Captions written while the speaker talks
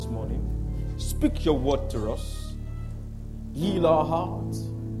speak your word to us. Heal our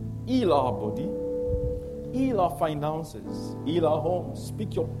hearts. Heal our body. Heal our finances. Heal our homes.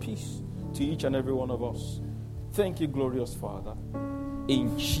 Speak your peace to each and every one of us. Thank you, glorious Father.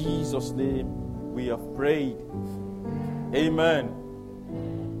 In Jesus' name we have prayed. Amen.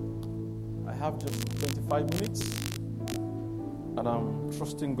 I have just 25 minutes and I'm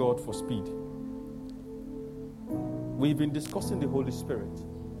trusting God for speed. We've been discussing the Holy Spirit.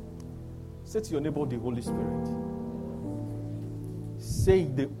 Say to your neighbor, the Holy Spirit. Say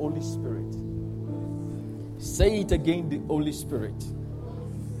the Holy Spirit. Say it again, the Holy Spirit.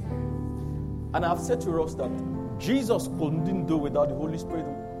 And I've said to us that Jesus couldn't do without the Holy Spirit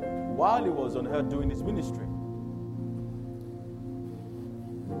while he was on earth doing his ministry.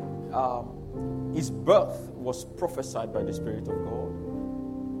 His birth was prophesied by the Spirit of God.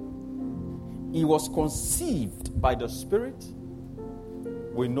 He was conceived by the Spirit.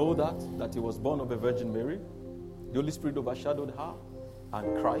 We know that he was born of a Virgin Mary. The Holy Spirit overshadowed her,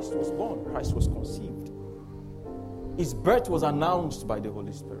 and Christ was born. Christ was conceived. His birth was announced by the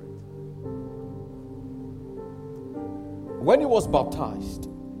Holy Spirit. When he was baptized,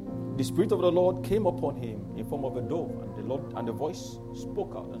 the Spirit of the Lord came upon him in form of a dove, and the voice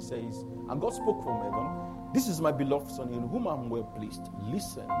spoke out and says, and God spoke from heaven, "This is my beloved Son, in whom I am well pleased.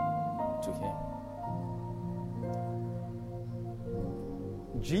 Listen to him."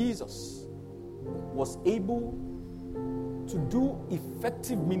 Jesus was able to do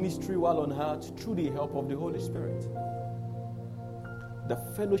effective ministry while on earth through the help of the Holy Spirit. The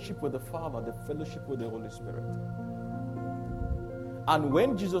fellowship with the Father, the fellowship with the Holy Spirit. And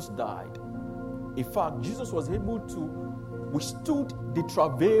when Jesus died, in fact, Jesus was able to withstood the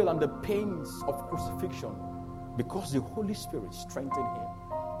travail and the pains of crucifixion because the Holy Spirit strengthened him.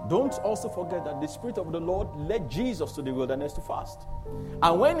 Don't also forget that the Spirit of the Lord led Jesus to the wilderness to fast.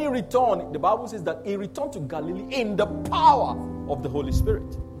 And when he returned, the Bible says that he returned to Galilee in the power of the Holy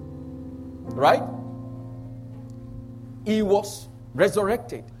Spirit. Right? He was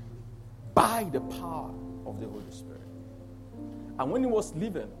resurrected by the power of the Holy Spirit. And when he was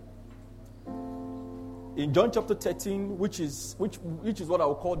living, in John chapter 13, which is what I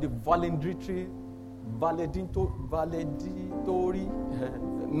would call the valedictory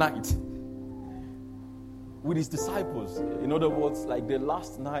night with his disciples. In other words, like the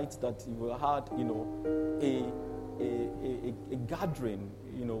last night that he had, a gathering,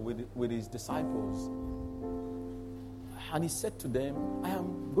 with his disciples. And he said to them, "I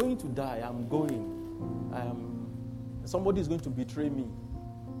am going to die. I'm going. Somebody is going to betray me."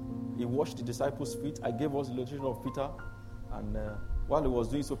 He washed the disciples' feet. I gave us the illustration of Peter. And while he was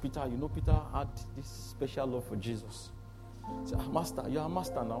doing so, Peter had this special love for Jesus. He said, "Master, you're a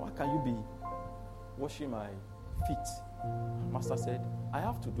master now. Why can't you be washing my feet?" And Master said, "I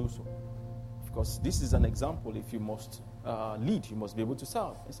have to do so. Because this is an example. If you must lead, you must be able to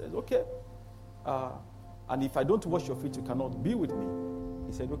serve." He says, "Okay. And if I don't wash your feet, you cannot be with me."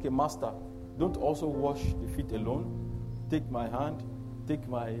 He said, "Okay, Master, don't also wash the feet alone. Take my hand, take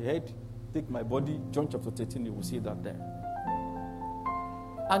my head, take my body." John chapter 13, you will see that there.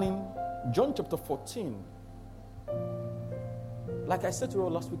 And in John chapter 14, like I said to you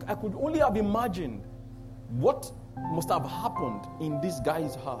last week, I could only have imagined what must have happened in this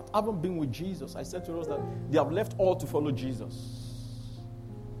guy's heart. Having been with Jesus, I said to us that they have left all to follow Jesus.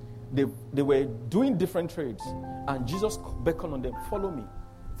 They were doing different trades, and Jesus beckoned on them, "Follow me,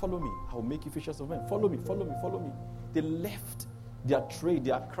 follow me. I will make you fishers of men. Follow me, follow me, follow me." They left their trade,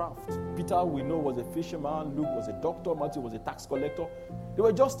 their craft. Peter, we know, was a fisherman. Luke was a doctor. Matthew was a tax collector. They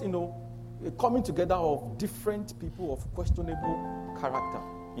were just, coming together of different people of questionable character,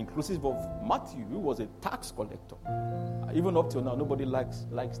 inclusive of Matthew, who was a tax collector. Even up till now, nobody likes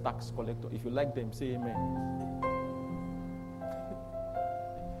tax collector. If you like them, say amen.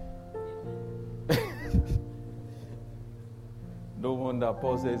 No wonder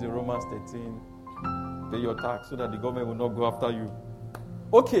Paul says in Romans 13, pay your tax so that the government will not go after you.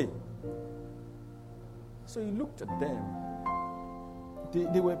 Okay. So he looked at them.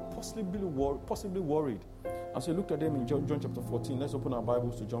 They were possibly worried. And so he looked at them in John chapter 14. Let's open our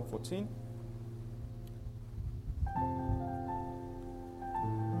Bibles to John 14.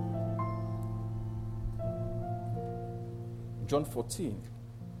 John 14.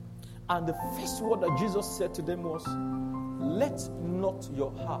 And the first word that Jesus said to them was, "Let not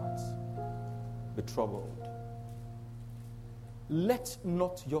your hearts be troubled." Let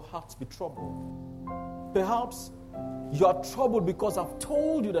not your hearts be troubled. Perhaps you are troubled because I've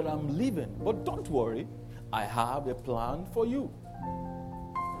told you that I'm leaving. But don't worry, I have a plan for you.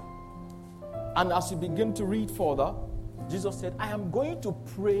 And as you begin to read further, Jesus said, "I am going to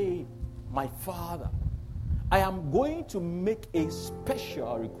pray my Father, I am going to make a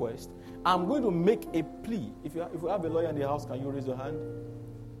special request. I'm going to make a plea. If you have a lawyer in the house, can you raise your hand?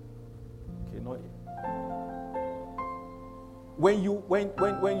 Okay, not yet. When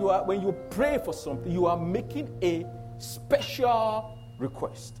you pray for something, you are making a special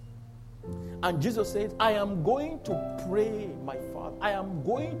request. And Jesus says, I am going to pray, my Father. I am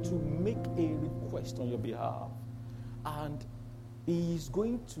going to make a request on your behalf. And He is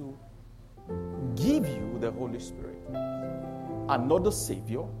going to give you the Holy Spirit, another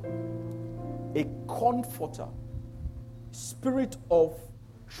Savior, a Comforter, Spirit of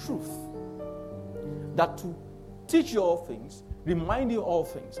truth, that to teach you all things, remind you all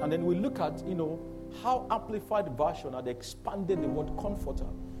things. And then we look at, how Amplified Version had expanded the word Comforter.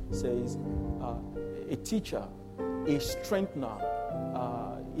 Says a teacher, a strengthener,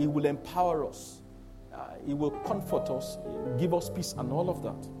 he will empower us, he will comfort us, give us peace and all of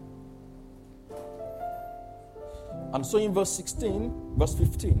that. And so in verse 15,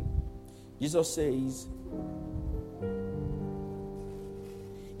 Jesus says,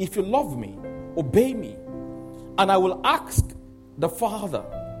 if you love me, obey me, and I will ask the Father.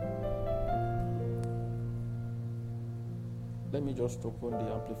 Let me just open the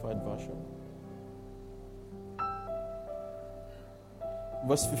Amplified Version.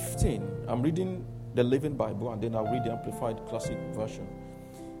 Verse 15. I'm reading the Living Bible, and then I'll read the Amplified Classic Version.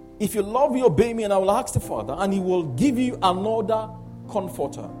 If you love me, obey me, and I will ask the Father, and He will give you another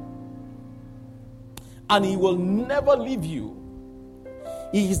Comforter. And He will never leave you.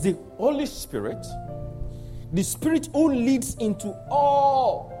 He is the Holy Spirit, the Spirit who leads into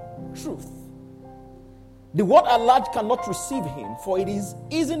all truth. The world at large cannot receive Him, for it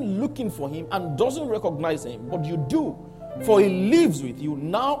isn't looking for Him and doesn't recognize Him. But you do, for He lives with you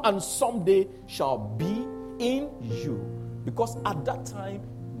now and someday shall be in you. Because at that time,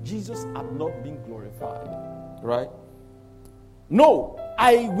 Jesus had not been glorified. Right? No,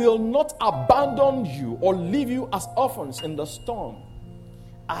 I will not abandon you or leave you as orphans in the storm.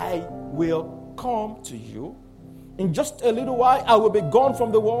 I will come to you. In just a little while, I will be gone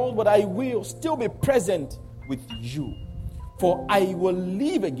from the world, but I will still be present with you. For I will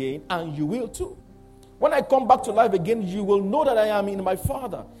live again, and you will too. When I come back to life again, you will know that I am in my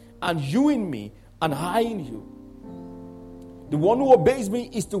Father, and you in me, and I in you. The one who obeys me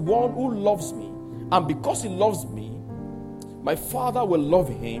is the one who loves me. And because he loves me, my Father will love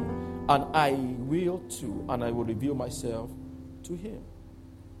him, and I will too, and I will reveal myself to him.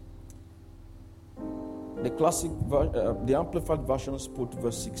 The Amplified Versions put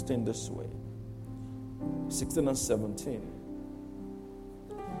verse 16 this way. 16 and 17.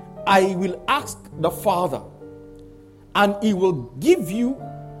 I will ask the Father, and he will give you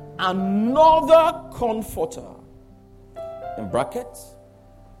another Comforter. In brackets,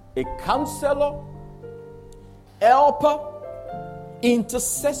 a counselor, helper,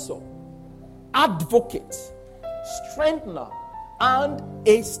 intercessor, advocate, strengthener, and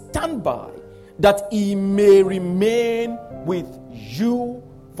a standby, that he may remain with you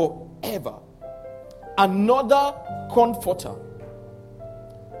forever. Another Comforter,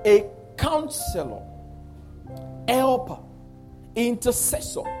 a counselor, helper,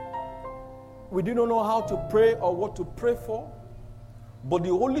 intercessor. We do not know how to pray or what to pray for, but the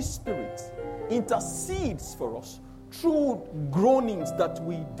Holy Spirit intercedes for us through groanings that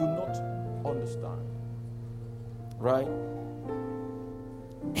we do not understand. Right?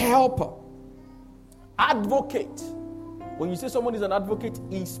 Helper, advocate. When you say someone is an advocate,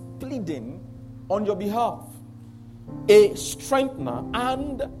 he's pleading on your behalf. A strengthener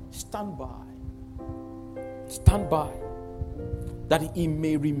and standby. Standby. That he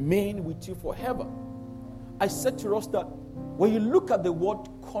may remain with you forever. I said to us that when you look at the word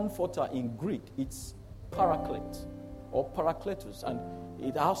comforter in Greek, it's paraclete or parakletos, and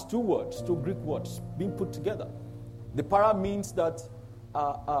it has two Greek words being put together. The para means that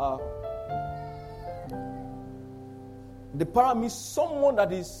the para means someone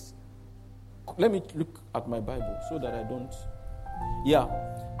that is. Let me look at my Bible so that I don't. Yeah,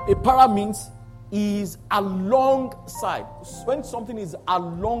 a para means is alongside. When something is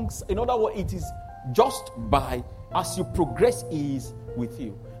alongside, in other words, it is just by, as you progress, is with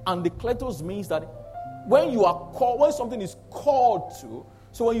you. And the kletos means that when you are called, when something is called to,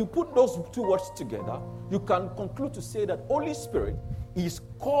 so when you put those two words together, you can conclude to say that Holy Spirit is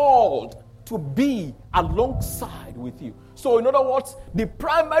called to be alongside with you. So in other words, the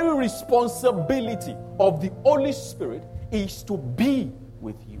primary responsibility of the Holy Spirit is to be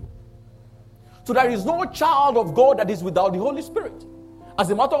with you. So there is no child of God that is without the Holy Spirit.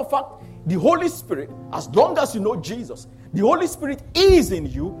 As a matter of fact, the Holy Spirit, as long as you know Jesus, The Holy Spirit is in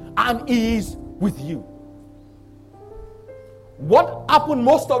you and is with you. What happens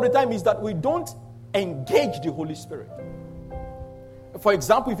most of the time is that we don't engage the Holy Spirit. For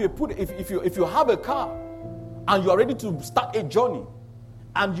example, if you have a car and you are ready to start a journey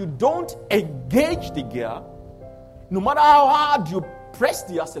and you don't engage the gear, no matter how hard you press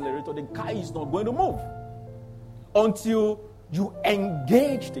the accelerator, the car is not going to move until you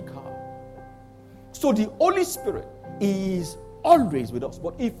engage the car. So the Holy Spirit is always with us.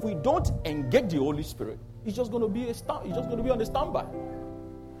 But if we don't engage the Holy Spirit, it's just going to be on the standby,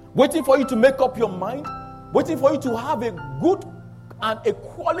 waiting for you to make up your mind, waiting for you to have a good and a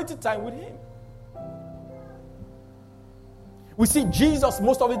quality time with Him. We see Jesus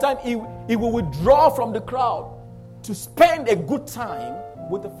most of the time, he will withdraw from the crowd to spend a good time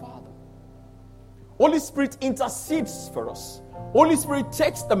with the Father. Holy Spirit intercedes for us. Holy Spirit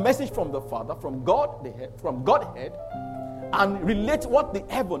takes the message from the Father, from God, from Godhead, and relate what the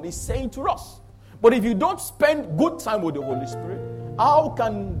heaven is saying to us. But if you don't spend good time with the Holy Spirit, how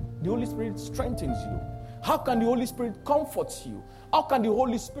can the Holy Spirit strengthen you? How can the Holy Spirit comfort you? How can the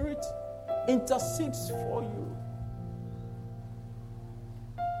Holy Spirit intercede for you?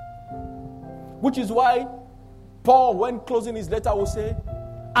 Which is why Paul, when closing his letter, will say,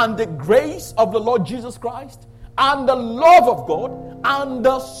 and the grace of the Lord Jesus Christ, and the love of God, and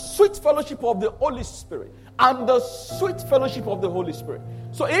the sweet fellowship of the Holy Spirit, and the sweet fellowship of the Holy Spirit.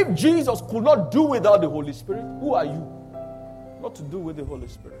 So if Jesus could not do without the Holy Spirit, who are you not to do with the Holy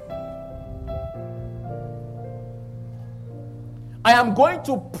Spirit? I am going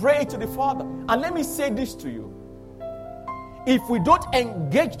to pray to the Father. And let me say this to you. If we don't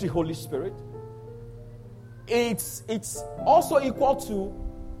engage the Holy Spirit, it's also equal to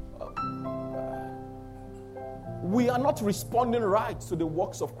we are not responding right to the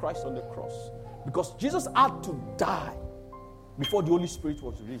works of Christ on the cross. Because Jesus had to die before the Holy Spirit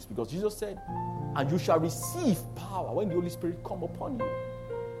was released. Because Jesus said, and you shall receive power when the Holy Spirit come upon you.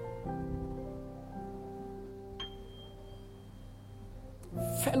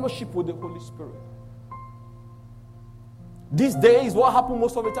 Fellowship with the Holy Spirit. These days, what happens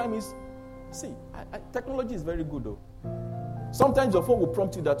most of the time is, technology is very good though. Sometimes your phone will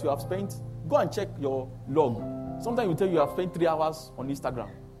prompt you that you have spent, go and check your log. Sometimes it will tell you have spent 3 hours on Instagram.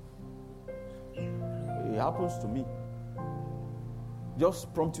 It happens to me.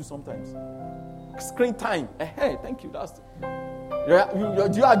 Just prompt you sometimes. Screen time. Hey, thank you. Do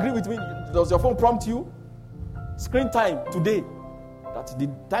you agree with me? Does your phone prompt you? Screen time today. That's the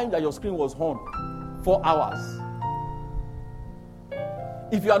time that your screen was on. 4 hours.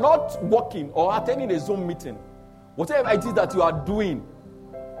 If you are not working or attending a Zoom meeting, whatever it is that you are doing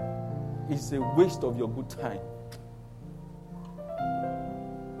is a waste of your good time.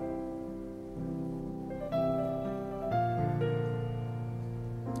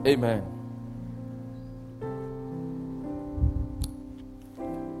 Amen.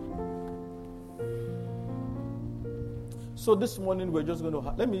 So this morning we're just going to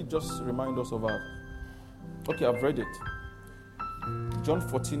let me just remind us of okay, I've read it. John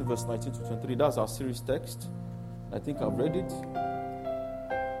 14 verse 19 to 23. That's our series text. I think I've read it.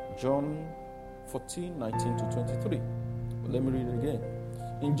 John 14, 19 to 23. But let me read it again.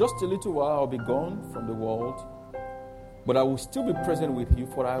 In just a little while I'll be gone from the world, but I will still be present with you,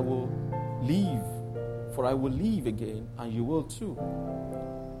 for I will leave again, and you will too.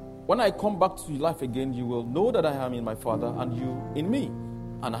 When I come back to life again, you will know that I am in my Father, and you in me,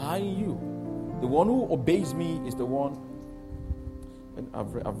 and I in you. The one who obeys me is the one. And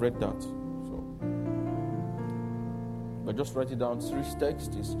I've read that. So, but just write it down. Series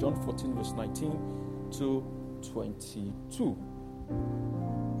text is John 14 verse 19 to 22.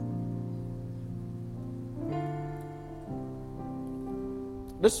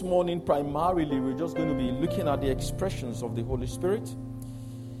 This morning, primarily, we're just going to be looking at the expressions of the Holy Spirit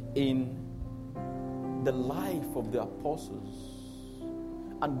in the life of the apostles.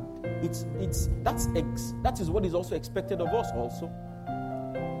 And that is what is also expected of us also.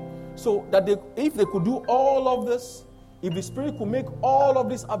 So that if they could do all of this, if the Spirit could make all of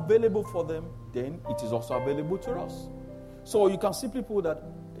this available for them, then it is also available to us. So you can simply put that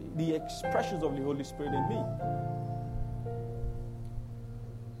the expressions of the Holy Spirit in me.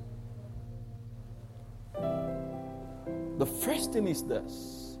 The first thing is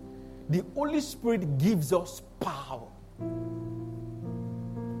this: the Holy Spirit gives us power.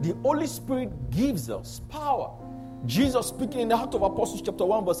 The Holy Spirit gives us power. Jesus, speaking in the Acts of Apostles chapter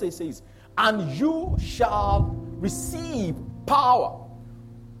 1 verse 8, says, and you shall receive power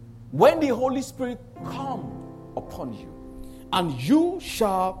when the Holy Spirit come upon you. And you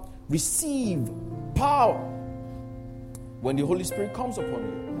shall receive power. When the Holy Spirit comes upon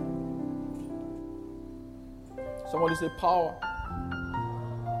you. Somebody say power.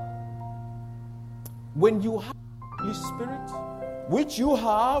 When you have the Holy Spirit, which you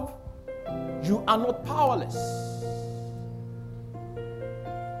have, you are not powerless.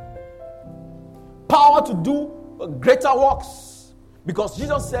 Power to do greater works. Because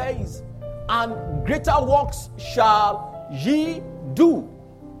Jesus says, and greater works shall ye do.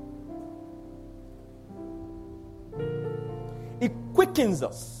 It quickens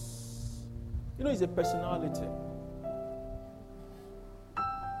us. You know, it's a personality.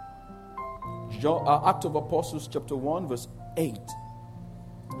 Act of Apostles chapter 1 verse 8.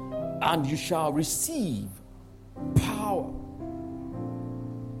 And you shall receive power.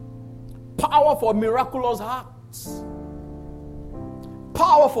 Power for miraculous acts.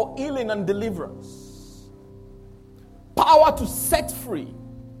 Power for healing and deliverance. Power to set free.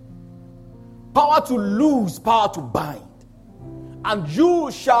 Power to loose, power to bind. And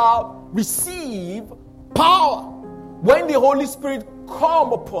you shall receive power when the Holy Spirit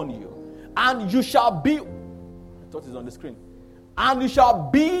come upon you. And you shall be, I thought it's on the screen. And you shall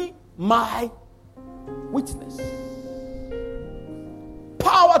be my witness.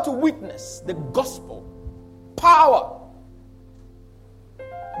 Power to witness the gospel. Power.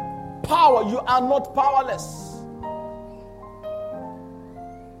 Power. You are not powerless.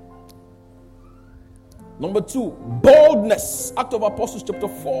 Number 2, boldness. Act of Apostles chapter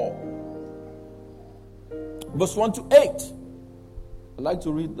 4. Verse 1 to 8. I'd like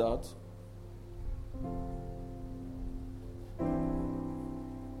to read that.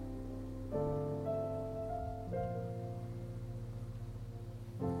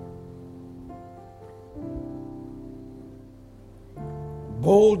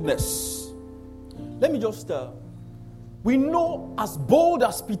 Boldness. Let me just, we know as bold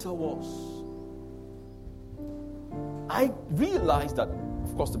as Peter was, I realized that,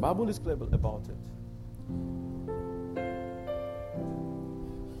 of course, the Bible is clear about it.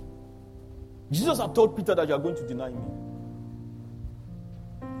 Jesus had told Peter that you are going to deny me.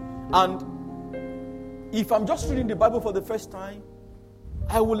 And if I'm just reading the Bible for the first time,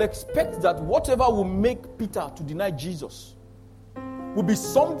 I will expect that whatever will make Peter to deny Jesus will be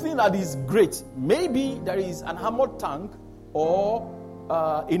something that is great. Maybe there is an armored tank or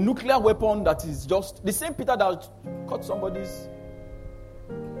a nuclear weapon that is just the same Peter that caught somebody's.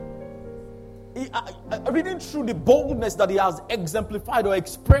 Reading through the boldness that he has exemplified or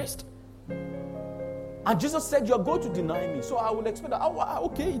expressed. And Jesus said, you are going to deny me. So I will expect that,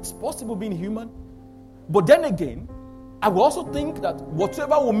 okay, it's possible being human. But then again, I will also think that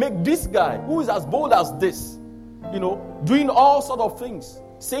whatever will make this guy, who is as bold as this, doing all sort of things,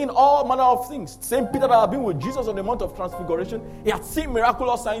 saying all manner of things. Same Peter that had been with Jesus on the Mount of Transfiguration, he had seen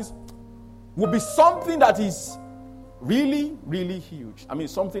miraculous signs, will be something that is really, really huge. I mean,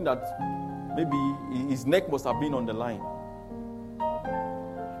 something that maybe his neck must have been on the line.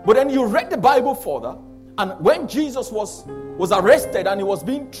 But then you read the Bible further, and when Jesus was arrested and he was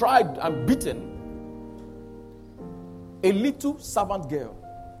being tried and beaten, a little servant girl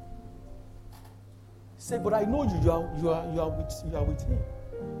said, but I know you are with him.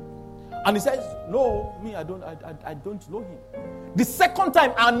 And he says, no, me, I don't know him. The second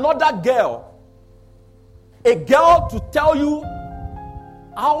time, another girl, a girl to tell you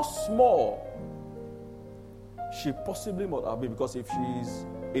how small she possibly must have been, because if she is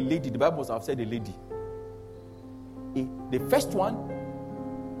a lady, the Bible must have said a lady. The first one,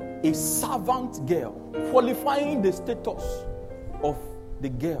 a servant girl, qualifying the status of the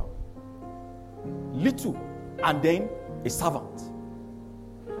girl. Little, and then a servant.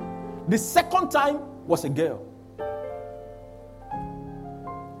 The second time was a girl.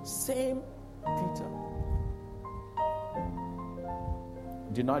 Same Peter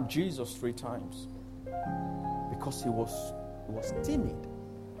denied Jesus 3 times because he was timid.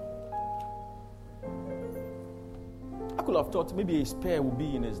 I could have thought maybe a spear would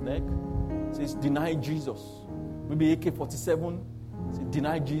be in his neck. It says, deny Jesus. Maybe AK-47.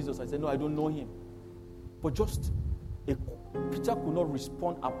 Deny Jesus. I said, no, I don't know him. But just Peter could not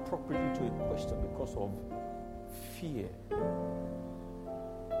respond appropriately to a question because of fear.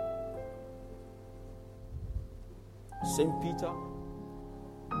 Same Peter.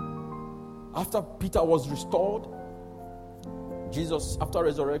 After Peter was restored, Jesus, after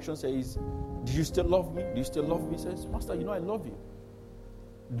resurrection, says, do you still love me? Do you still love me? He says, Master, I love you.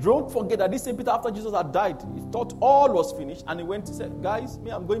 Don't forget that this same Peter, after Jesus had died, he thought all was finished, and he went and said, guys,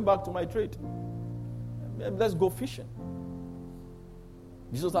 I'm going back to my trade. Let's go fishing.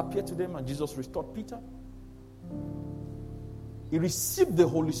 Jesus appeared to them, and Jesus restored Peter. He received the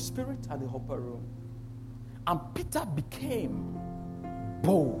Holy Spirit at the upper room. And Peter became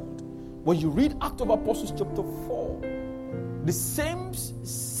bold. When you read Acts of Apostles chapter 4, the same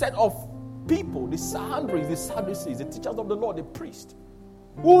set of people, the Sanhedrin, the Sadducees, the teachers of the law, the priests,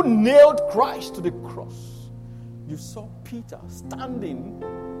 who nailed Christ to the cross, you saw Peter standing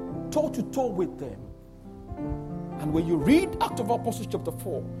toe to toe with them. And when you read Acts of Apostles chapter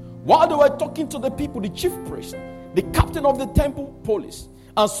 4, while they were talking to the people, the chief priest, the captain of the temple police,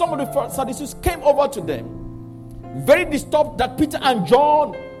 and some of the Sadducees came over to them, very disturbed that Peter and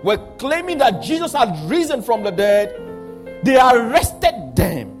John were claiming that Jesus had risen from the dead. They arrested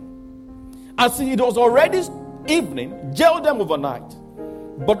them. And since it was already evening, jailed them overnight.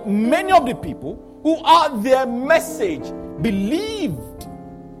 But many of the people who heard their message believed.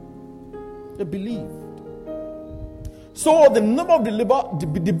 They believed. So the number of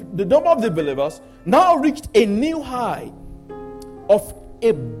the believers now reached a new high of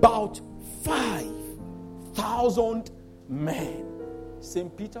about 5,000 men.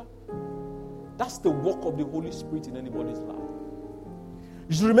 St. Peter, that's the work of the Holy Spirit in anybody's life.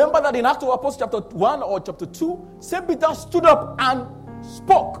 You should remember that in Acts of Apostles chapter 1 or chapter 2, St. Peter stood up and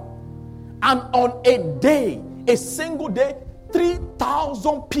spoke. And on a day, a single day,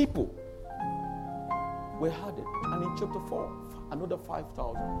 3,000 people were added. And in chapter 4, another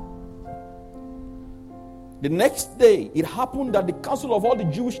 5,000. The next day, it happened that the council of all the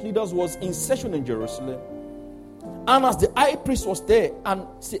Jewish leaders was in session in Jerusalem. And as the high priest was there, and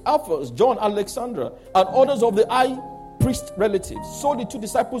Cephas, John, Alexander, and others of the high priest relatives, so the two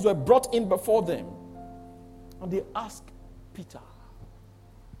disciples were brought in before them. And they asked Peter,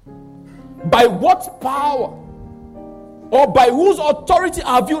 by what power or by whose authority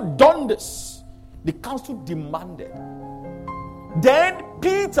have you done this? The council demanded. Then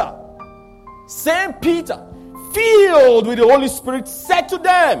Peter, Saint Peter, filled with the Holy Spirit, said to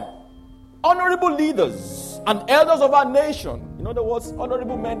them, honorable leaders and elders of our nation, in other words,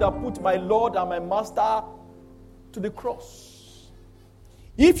 honorable men that put my Lord and my Master to the cross.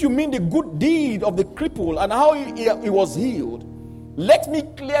 If you mean the good deed of the cripple and how he was healed, let me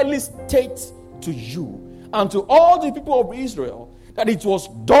clearly state to you and to all the people of Israel that it was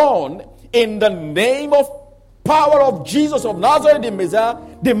done in the name of power of Jesus of Nazareth, the Messiah,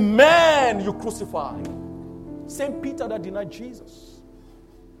 the man you crucified. Saint Peter that denied Jesus.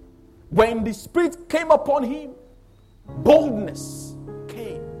 When the Spirit came upon him, boldness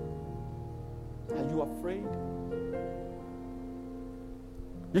came. Are you afraid?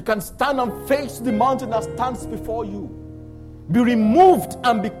 You can stand and face the mountain that stands before you. Be removed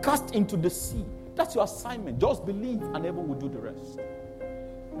and be cast into the sea. That's your assignment. Just believe and heaven will do the rest.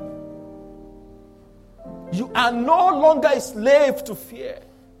 You are no longer a slave to fear.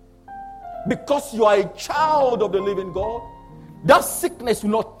 Because you are a child of the living God, that sickness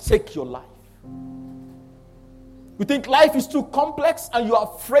will not take your life. You think life is too complex and you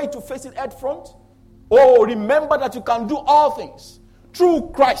are afraid to face it head front? Oh, remember that you can do all things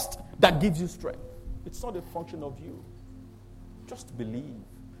through Christ that gives you strength. It's not a function of you. Just believe.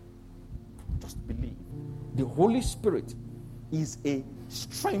 Just believe. The Holy Spirit is a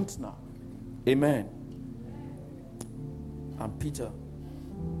strengthener. Amen. And Peter,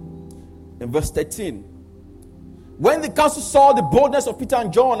 in verse 13, when the council saw the boldness of Peter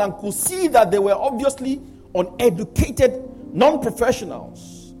and John and could see that they were obviously uneducated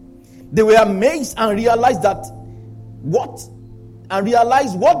non-professionals, they were amazed and realized what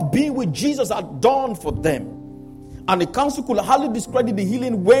being with Jesus had done for them. And the council could hardly discredit the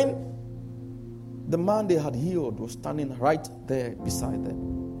healing when the man they had healed was standing right there beside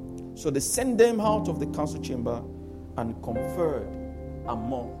them. So they sent them out of the council chamber and conferred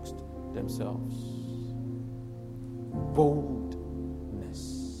amongst themselves.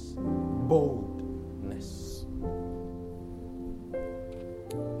 Boldness. Boldness.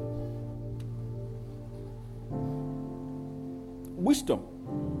 Wisdom.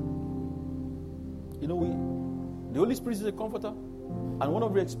 You know, the Holy Spirit is a comforter, and one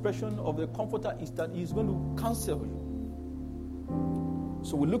of the expressions of the comforter is that He is going to counsel you.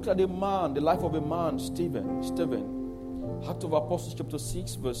 So we looked at a man, the life of a man, Stephen, Acts of Apostles chapter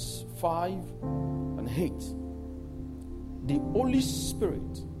 6, verse 5 and 8. The Holy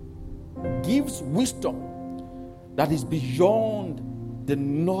Spirit gives wisdom that is beyond the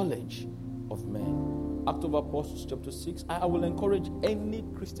knowledge of men. Acts of Apostles chapter 6. I will encourage any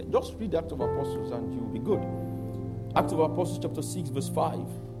Christian, just read the Acts of Apostles and you will be good. Acts of Apostles chapter 6 verse 5.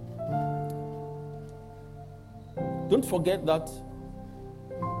 Don't forget that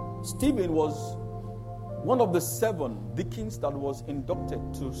Stephen was one of the 7 deacons that was inducted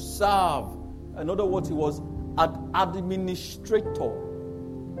to serve. In other words, he was an administrator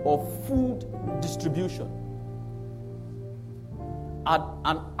of food distribution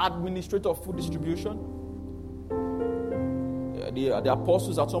an administrator of food distribution. The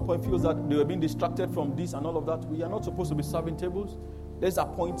apostles at some point feels that they were being distracted from this and all of that. We are not supposed to be serving tables. Let's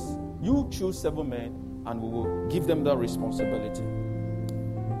appoint, you choose 7 men and we will give them that responsibility.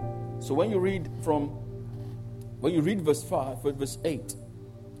 So when you read verse 5, verse 8,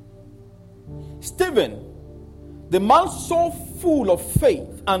 Stephen, the man so full of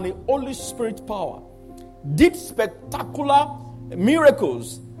faith and the Holy Spirit power, did spectacular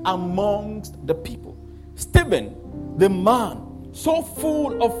miracles amongst the people. Stephen, the man so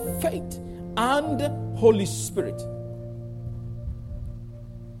full of faith and Holy Spirit.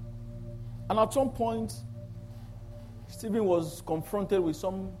 And at some point, Stephen was confronted with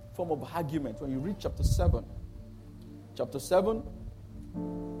some form of argument. When you read chapter 7,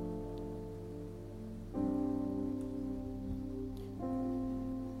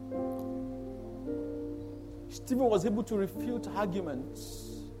 Stephen was able to refute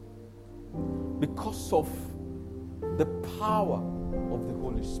arguments because of the power of the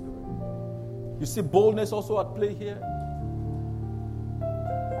Holy Spirit. You see boldness also at play here.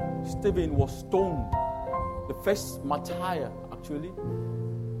 Stephen was stoned. The first martyr, actually.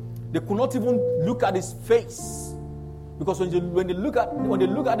 They could not even look at his face, because when they look at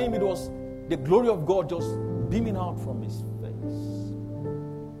him, it was the glory of God just beaming out from his face.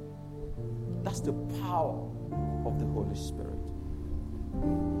 That's the power of the Holy Spirit.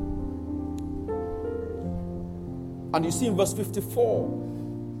 And you see in verse 54,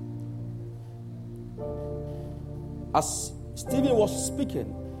 as Stephen was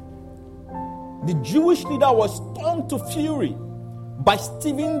speaking, the Jewish leader was stung to fury by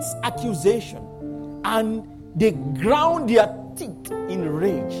Stephen's accusation, and they ground their teeth in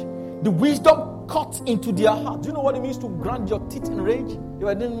rage. The wisdom cut into their heart. Do you know what it means to grind your teeth in rage? They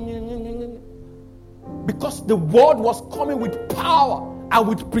were because the word was coming with power and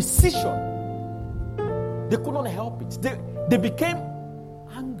with precision. They could not help it. They became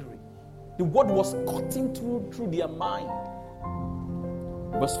angry. The word was cutting through their mind.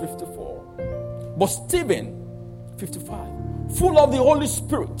 Verse 54. But Stephen, 55, full of the Holy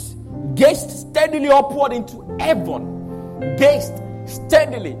Spirit, gazed steadily upward into heaven. Gazed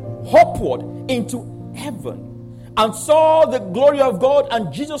steadily upward into heaven. And saw the glory of God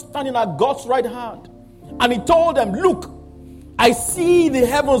and Jesus standing at God's right hand. And he told them, look, I see the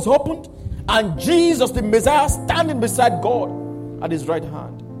heavens opened and Jesus the Messiah standing beside God at his right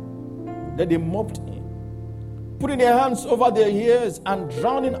hand. Then they mocked him, putting their hands over their ears and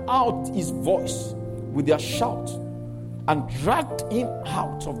drowning out his voice with their shout, and dragged him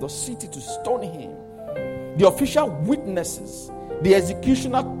out of the city to stone him. The official witnesses, the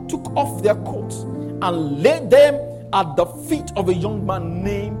executioner, took off their coats and laid them at the feet of a young man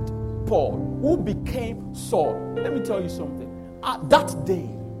named Paul, who became Saul. Let me tell you something. At that day,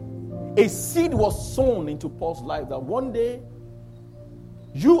 a seed was sown into Paul's life that one day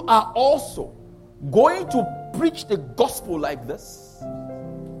you are also going to preach the gospel like this,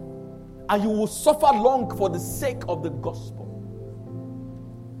 and you will suffer long for the sake of the gospel.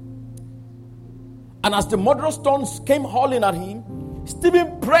 And as the murderous stones came hurling at him,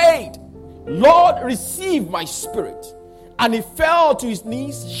 Stephen prayed, Lord, receive my spirit. And he fell to his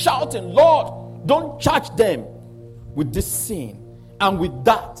knees, shouting, Lord, don't charge them with this sin. And with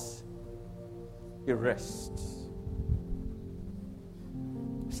that, he rests.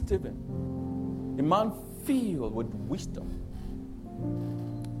 Stephen, a man filled with wisdom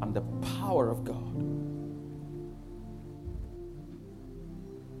and the power of God.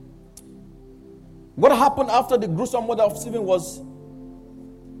 What happened after the gruesome murder of Stephen was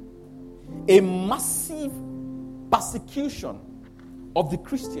a massive persecution of the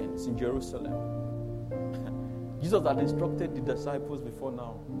Christians in Jerusalem. Jesus had instructed the disciples before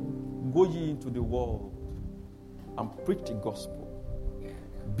now, go ye into the world and preach the gospel.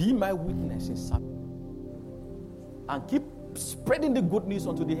 Be my witness in Sabbath. And keep spreading the good news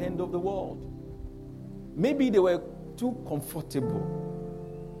unto the end of the world. Maybe they were too comfortable,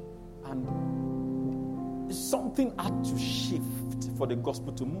 and something had to shift for the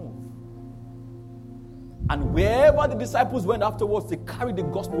gospel to move. And wherever the disciples went afterwards, they carried the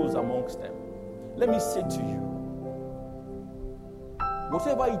gospels amongst them. Let me say to you,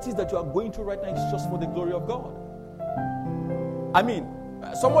 whatever it is that you are going through right now is just for the glory of God. I mean,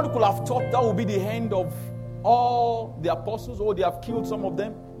 somebody could have thought that would be the end of all the apostles, or they have killed some of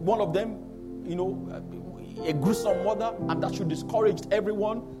them, one of them, a gruesome murder, and that should discourage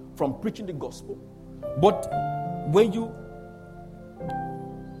everyone from preaching the gospel. But when you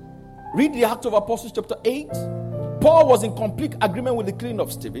read the Acts of Apostles chapter 8, Paul was in complete agreement with the killing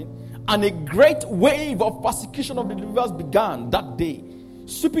of Stephen, and a great wave of persecution of the believers began that day,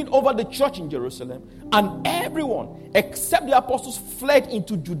 sweeping over the church in Jerusalem, and everyone except the apostles fled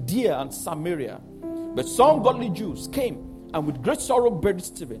into Judea and Samaria. But some godly Jews came and with great sorrow buried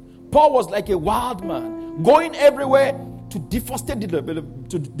Stephen. Paul was like a wild man, going everywhere to devastate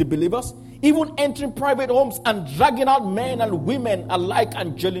the believers, even entering private homes and dragging out men and women alike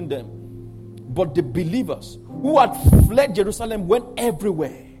and jailing them. But the believers who had fled Jerusalem went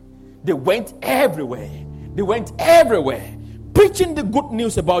everywhere. They went everywhere. They went everywhere, preaching the good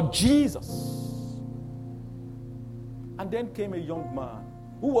news about Jesus. And then came a young man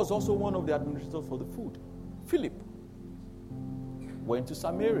who was also one of the administrators for the food. Philip went to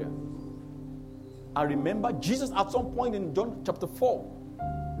Samaria. I remember Jesus at some point in John chapter 4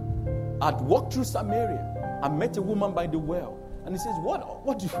 had walked through Samaria and met a woman by the well. And he says,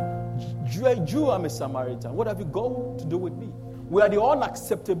 what do you are a Jew, I'm a Samaritan. What have you got to do with me? We are the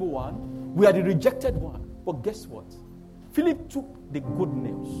unacceptable one. We are the rejected one. But guess what? Philip took the good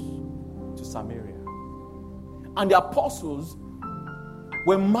news to Samaria. And the apostles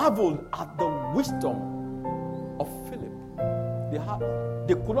were marveled at the wisdom of Philip.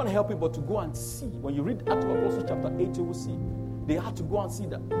 They could not help it but to go and see. When you read Acts of Apostles chapter 8, you will see. They had to go and see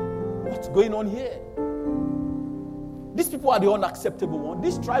that. What's going on here? These people are the unacceptable one.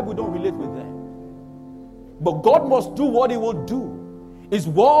 This tribe, we don't relate with them. But God must do what He will do. His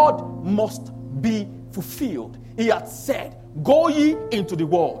word must be fulfilled. He had said, go ye into the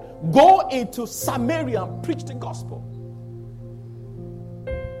world. Go into Samaria and preach the gospel.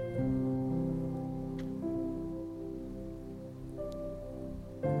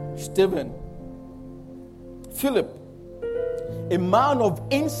 Stephen, Philip, a man of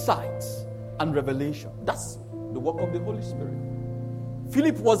insight and revelation. That's the work of the Holy Spirit.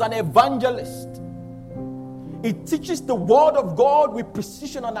 Philip was an evangelist. He teaches the word of God with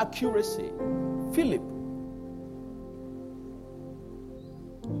precision and accuracy. Philip.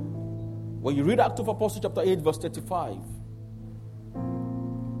 When you read Acts of Apostles chapter 8 verse 35,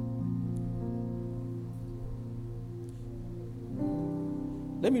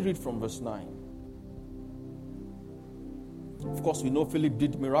 let me read from verse 9. Of course, we know Philip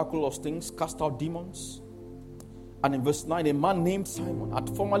did miraculous things, cast out demons. And in verse 9, a man named Simon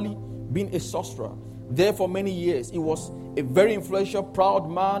had formerly been a sorcerer. There for many years, he was a very influential, proud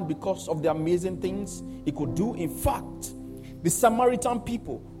man because of the amazing things he could do. In fact, the Samaritan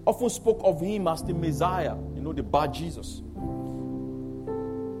people often spoke of him as the Messiah, the bad Jesus.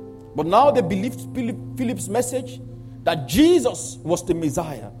 But now they believed Philip's message that Jesus was the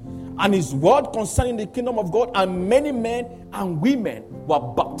Messiah and his word concerning the kingdom of God, and many men and women were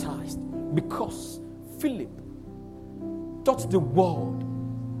baptized because Philip taught the word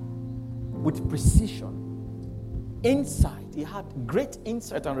with precision, insight. He had great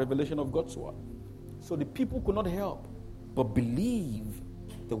insight and revelation of God's word. So the people could not help but believe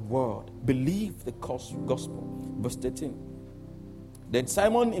the word, believe the gospel. Verse 13. Then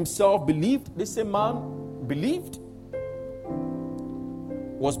Simon himself believed. This same man believed,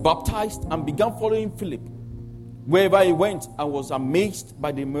 was baptized, and began following Philip wherever he went, and was amazed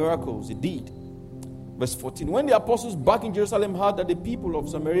by the miracles he did. Verse 14. When the apostles back in Jerusalem heard that the people of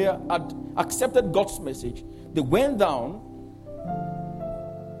Samaria had accepted God's message, they went down.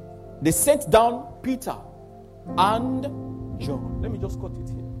 They sent down Peter and John. Let me just cut it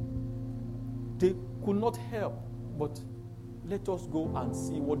here. They could not help but let us go and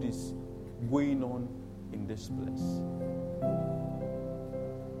see what is going on in this place.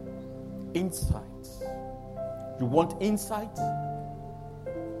 Insight. You want insight?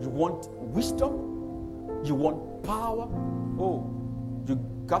 You want wisdom? You want power? Oh, you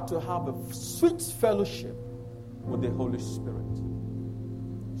got to have a sweet fellowship with the Holy Spirit.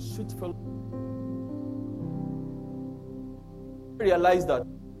 Sweet fellowship. I realized that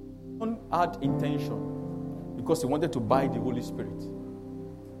one had intention because he wanted to buy the Holy Spirit.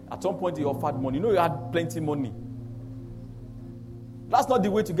 At some point he offered money. He had plenty money. That's not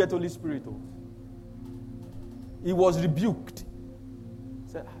the way to get Holy Spirit. He was rebuked.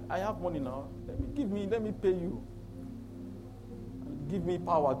 He said, I have money now. Let me pay you. Give me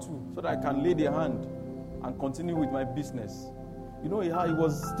power too, so that I can lay the hand and continue with my business. He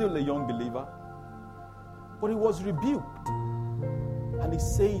was still a young believer. But he was rebuked. And he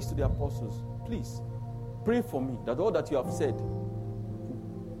says to the apostles, please, pray for me that all that you have said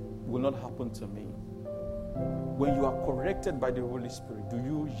will not happen to me. When you are corrected by the Holy Spirit, do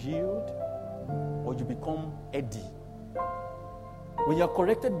you yield or you become eddy? When you are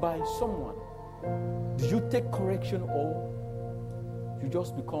corrected by someone, do you take correction or you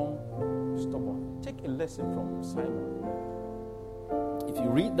just become stubborn. Take a lesson from Simon. If you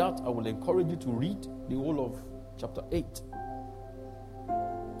read that, I will encourage you to read the whole of chapter 8.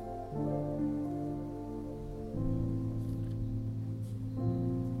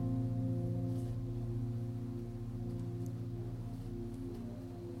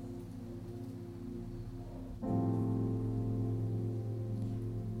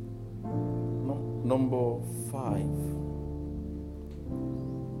 Number 5.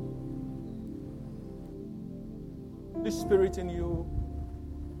 The Spirit in you,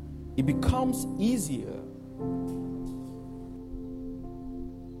 it becomes easier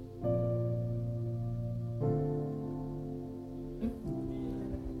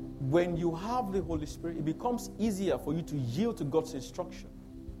when you have the Holy Spirit. It becomes easier for you to yield to God's instruction.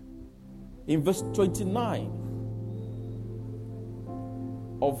 In verse 29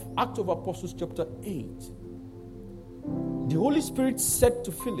 of Acts of Apostles chapter 8, the Holy Spirit said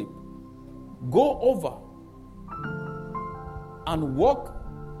to Philip, go over and walk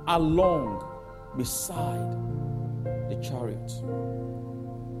along beside the chariot.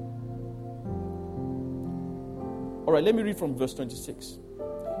 All right, let me read from verse 26.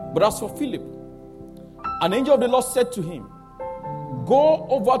 But as for Philip, an angel of the Lord said to him, go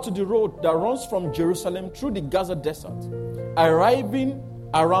over to the road that runs from Jerusalem through the Gaza desert, arriving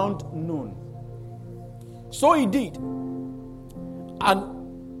around noon. So he did. And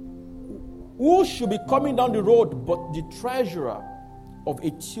who should be coming down the road but the treasurer of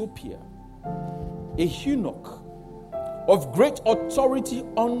Ethiopia, a eunuch of great authority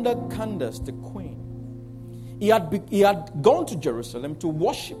under Candace the queen? He had gone to Jerusalem to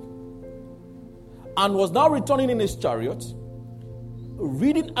worship and was now returning in his chariot,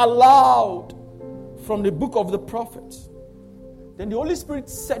 reading aloud from the book of the prophets. Then the Holy Spirit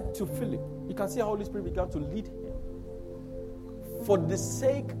said to Philip, you can see how the Holy Spirit began to lead him, for the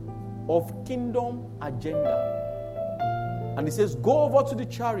sake of kingdom agenda. And he says, go over to the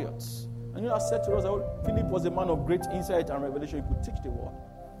chariots. And I said to us that Philip was a man of great insight and revelation. He could teach the word.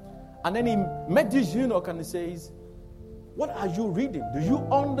 And then he met this eunuch and he says, what are you reading? Do you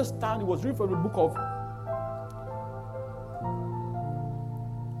understand? He was reading from the book of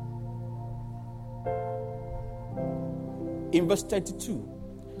in verse 32.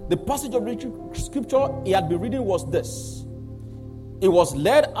 The passage of the scripture he had been reading was this: it was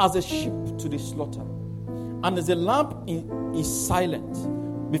led as a sheep to the slaughter, and as a lamb is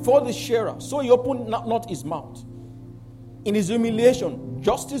silent before the shearer, so he opened not his mouth. In his humiliation,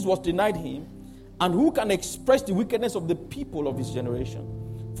 justice was denied him, and who can express the wickedness of the people of his generation?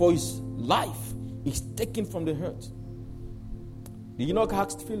 For his life is taken from the earth. The eunuch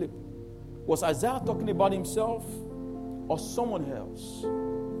asked Philip, was Isaiah talking about himself or someone else?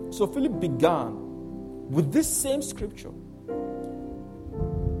 So Philip began with this same scripture.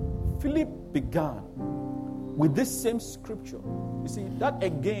 Philip began with this same scripture. You see, that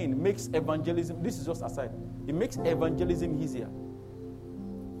again makes evangelism, this is just aside, it makes evangelism easier.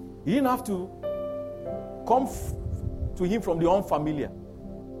 You didn't have to come to him from the unfamiliar.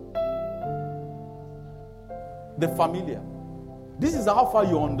 The familiar. This is how far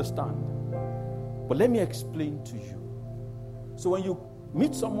you understand. But let me explain to you. So when you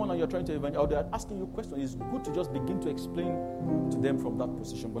meet someone and you're trying to evangelize, or they're asking you questions, it's good to just begin to explain to them from that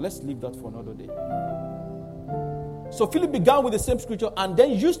position. But let's leave that for another day. So Philip began with the same scripture and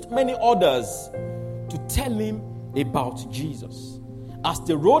then used many others to tell him about Jesus. As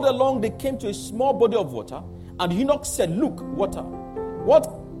they rode along, they came to a small body of water, and the eunuch said, look, water. What?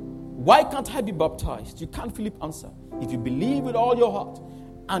 Why can't I be baptized? You can't, Philip answered. If you believe with all your heart.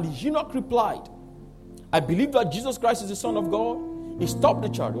 And the eunuch replied, I believe that Jesus Christ is the Son of God. He stopped the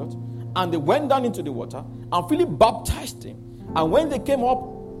chariot, and they went down into the water, and Philip baptized him. And when they came up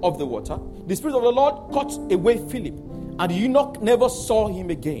of the water, the Spirit of the Lord caught away Philip, and the eunuch never saw him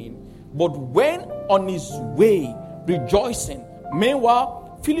again, but went on his way rejoicing.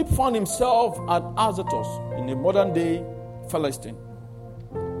 Meanwhile, Philip found himself at Azotus in the modern day Palestine.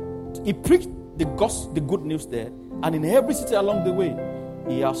 He preached the good news there, and in every city along the way,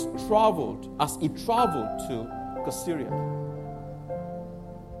 he traveled to Caesarea.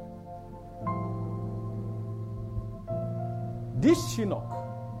 This eunuch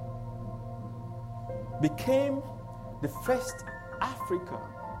became the first African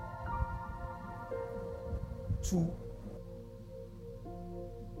to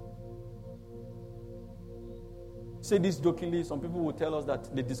say this jokingly. Some people will tell us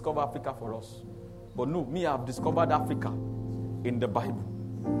that they discover Africa for us. But no, me, I have discovered Africa in the Bible.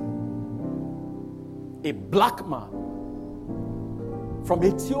 A black man from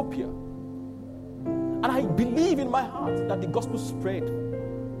Ethiopia. And I believe in my heart that the gospel spread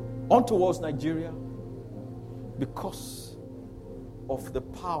on towards Nigeria because of the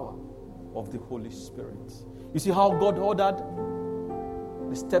power of the Holy Spirit. You see how God ordered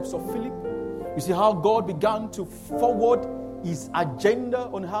the steps of Philip? You see how God began to forward his agenda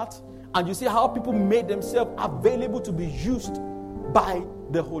on earth? And you see how people made themselves available to be used by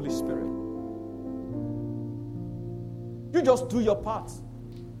the Holy Spirit. You just do your part.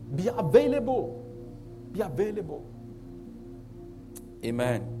 Be available. Be available.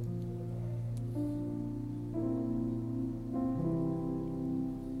 Amen.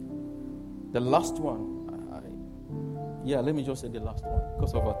 The last one. Let me just say the last one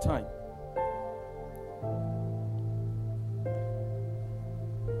because of our time.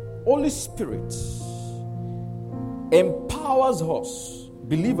 Holy Spirit empowers us,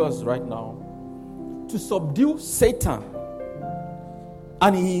 believers right now, to subdue Satan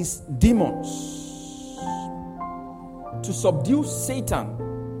and his demons. To subdue Satan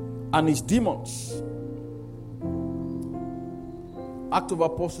and his demons. Act of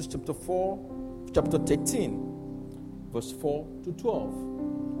Apostles chapter 13, verse 4 to 12.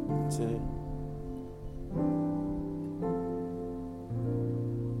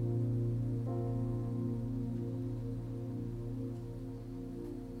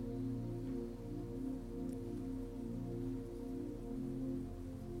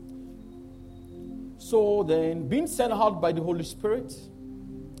 So then, being sent out by the Holy Spirit,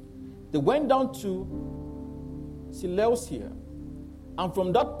 they went down to Seleucia, and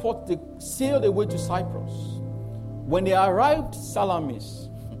from that port they sailed away to Cyprus. When they arrived Salamis,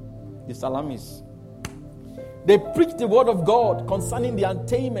 they preached the word of God concerning the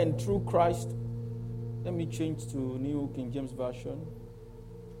attainment through Christ. Let me change to New King James Version.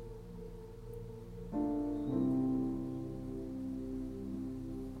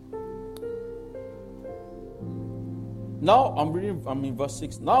 Now I'm in verse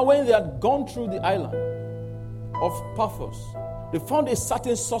 6. Now when they had gone through the island of Paphos, they found a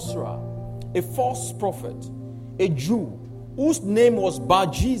certain sorcerer, a false prophet, a Jew, whose name was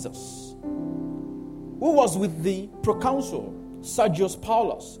Bar-Jesus, who was with the proconsul Sergius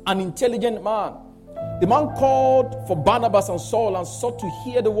Paulus, an intelligent man. The man called for Barnabas and Saul and sought to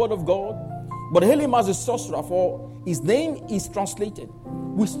hear the word of God, but hailed him as a sorcerer, for his name is translated,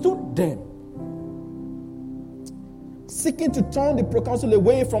 withstood them, seeking to turn the proconsul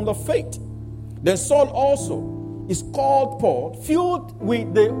away from the faith. Then Saul also is called Paul, filled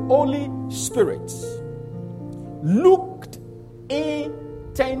with the Holy Spirit, looked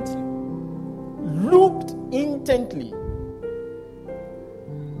intently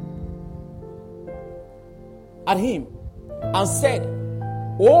at him and said,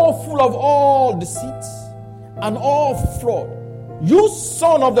 "O full of all deceit and all fraud, you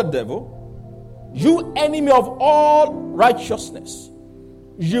son of the devil, you enemy of all righteousness,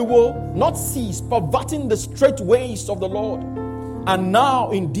 you will not cease perverting the straight ways of the Lord. And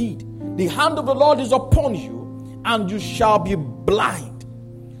now indeed the hand of the Lord is upon you, and you shall be blind,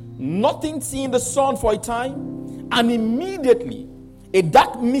 nothing seeing the sun for a time." And immediately a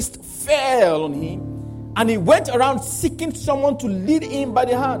dark mist fell on him, and he went around seeking someone to lead him by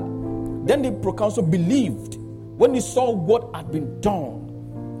the hand. Then the proconsul believed when he saw what had been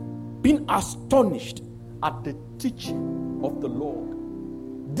done, being astonished at the teaching of the Lord.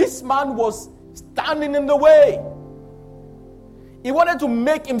 This man was standing in the way. He wanted to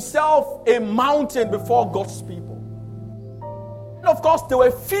make himself a mountain before God's people. And of course, they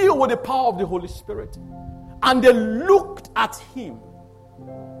were filled with the power of the Holy Spirit. And they looked at him.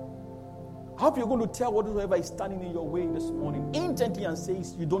 I hope you're going to tell whatever is standing in your way this morning intently and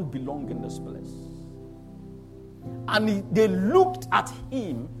says, "You don't belong in this place." And they looked at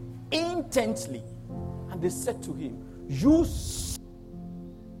him intently, and they said to him, "You."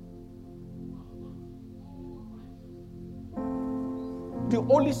 The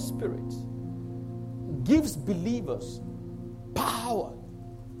Holy Spirit gives believers power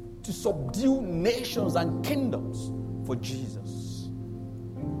to subdue nations and kingdoms for Jesus.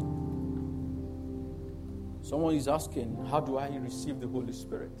 Someone is asking, how do I receive the Holy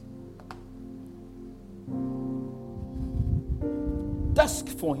Spirit? Test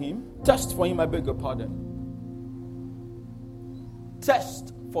for him, I beg your pardon.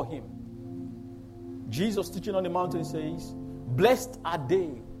 Test for him. Jesus teaching on the mountain says, "Blessed are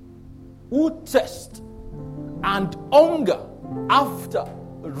they who thirst and hunger after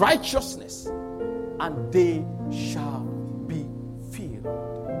righteousness, and they shall be filled."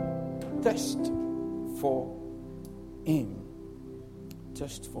 Thirst for him.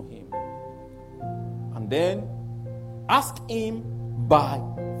 Thirst for him. And then ask him by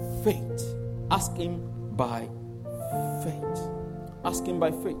faith. Ask him by faith. Ask him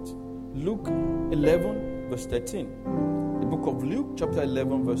by faith. Luke 11, verse 13. The book of Luke, chapter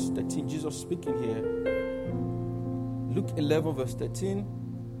 11, verse 13. Jesus speaking here. Luke 11, verse 13.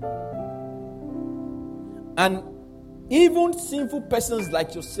 And even sinful persons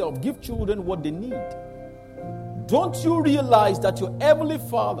like yourself, give children what they need. Don't you realize that your heavenly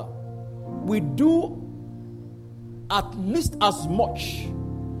Father will do at least as much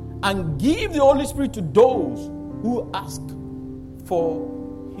and give the Holy Spirit to those who ask for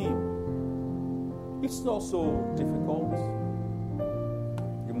Him? It's not so difficult.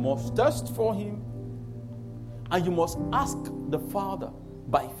 You must thirst for Him, and you must ask the Father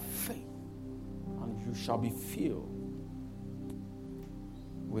by faith, and you shall be filled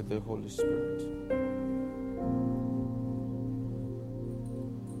with the Holy Spirit.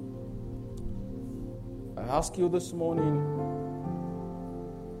 I ask you this morning,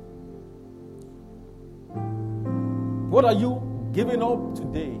 what are you giving up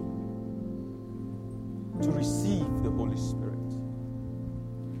today to receive the Holy Spirit?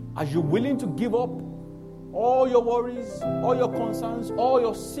 Are you willing to give up all your worries, all your concerns, all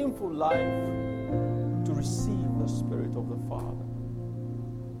your sinful life to receive the Spirit of the Father?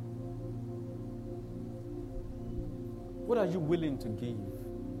 What are you willing to give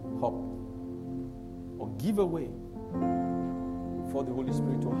up or give away for the Holy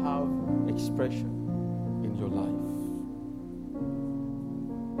Spirit to have expression in your life?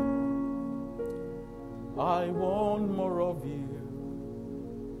 I want more of you.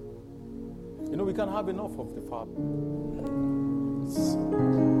 You know, we can't have enough of the Father.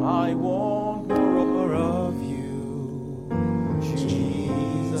 I want more of you,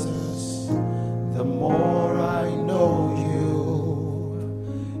 Jesus. The more I know you,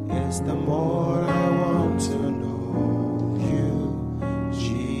 is the more I want to know you,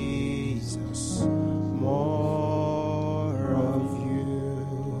 Jesus. More of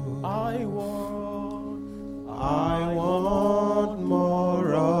you. I want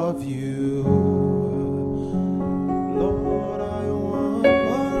more of you. Lord, I want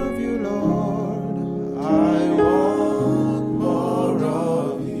more of you, Lord. I want more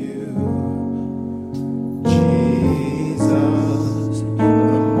of you, Jesus.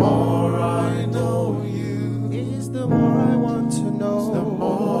 The more I know you, is the more I want to know. The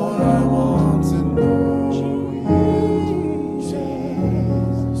more I want to know you,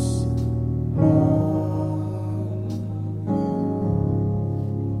 Jesus.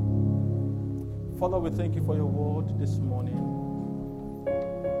 Father, we thank you for your word this morning.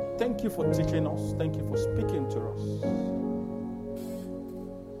 Thank you for teaching us. Thank you for speaking to us.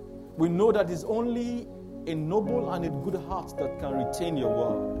 We know that it's only a noble and a good heart that can retain your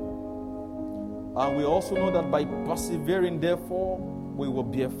word. And we also know that by persevering, therefore, we will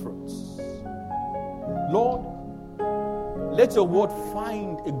bear fruits. Lord, let your word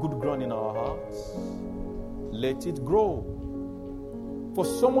find a good ground in our hearts. Let it grow. For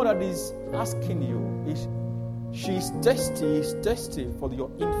someone that is asking you, she is thirsty for your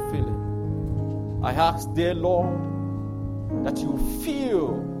infilling. I ask, dear Lord, that you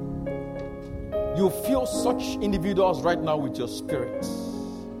fill such individuals right now with your spirit.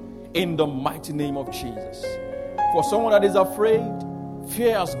 In the mighty name of Jesus. For someone that is afraid,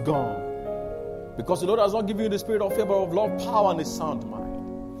 fear has gone. Because the Lord has not given you the spirit of fear, but of love, power, and a sound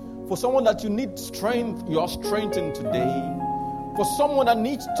mind. For someone that you need strength, you are strengthened today. For someone that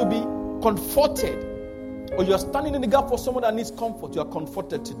needs to be comforted, or you are standing in the gap for someone that needs comfort, you are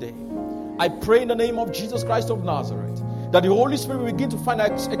comforted today. I pray in the name of Jesus Christ of Nazareth that the Holy Spirit will begin to find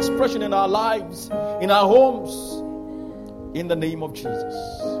expression in our lives, in our homes, in the name of Jesus.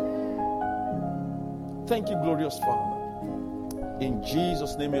 Thank you, glorious Father. In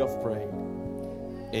Jesus' name we have prayed.